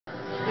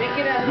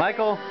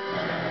Michael.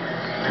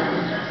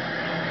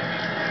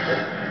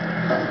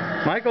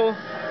 Michael.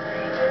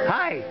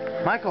 Hi,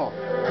 Michael.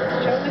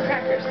 Show him the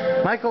crackers.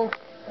 Michael.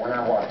 When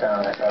I walked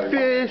down, I started...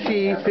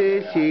 Fishy,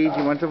 fishy. Do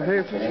you want some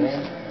here?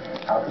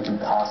 How could you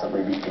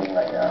possibly be eating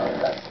right now?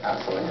 That's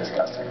absolutely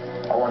disgusting.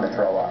 I wanted to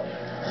throw up. You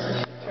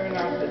should turn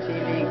off the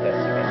TV because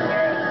you can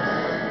hear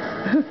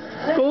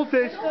it.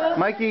 Goldfish.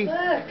 Mikey.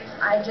 Look.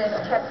 I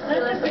just kept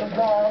feeling for the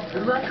ball.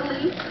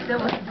 Luckily, there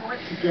was a door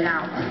to get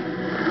out.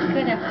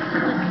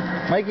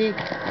 Mikey.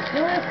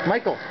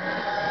 Michael.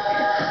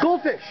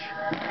 Goldfish.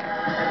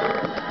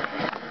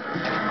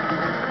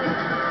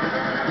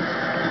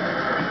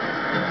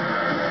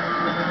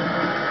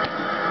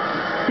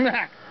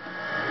 I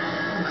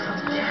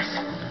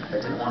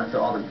didn't want to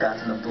feel all the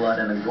guts and the blood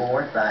and the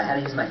gore, but I had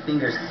to use my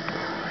fingers.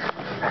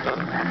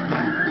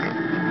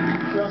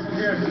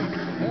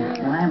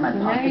 When I have my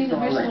pockets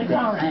all like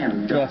that, I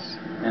am done. Yes.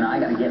 And I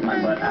gotta get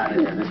my butt out of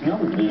here. There's no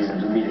reason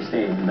for me to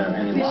stay any longer.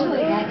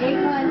 Officially at 8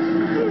 months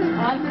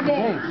on the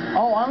day.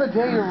 Oh, on the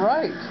day, you're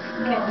right.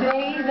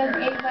 Today he's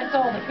 8 months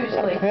old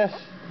officially. Yes.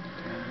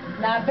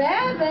 Not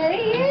bad, buddy.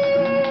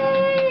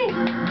 Yay!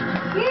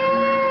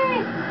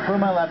 Yay! Put on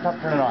my laptop,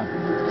 turn it on.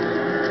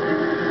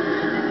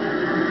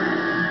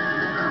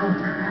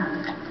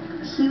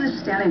 He was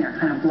standing there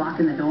kind of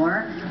blocking the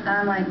door, and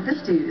I'm like,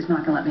 this dude is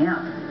not going to let me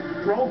out.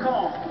 Roll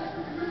call.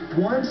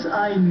 Once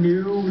I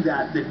knew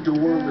that the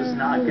door was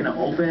not going to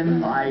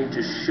open, I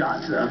just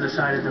shot to the other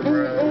side of the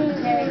room.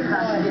 There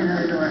has to be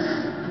another door.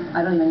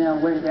 I don't even know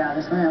where to get out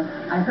of this room.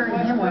 I heard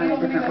him run a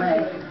different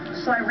way,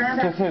 so I ran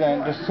back. Just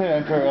hit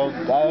enter.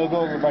 I'll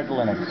go back to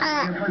Linux.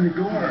 Open the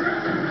door.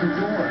 The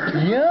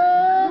door. Yeah.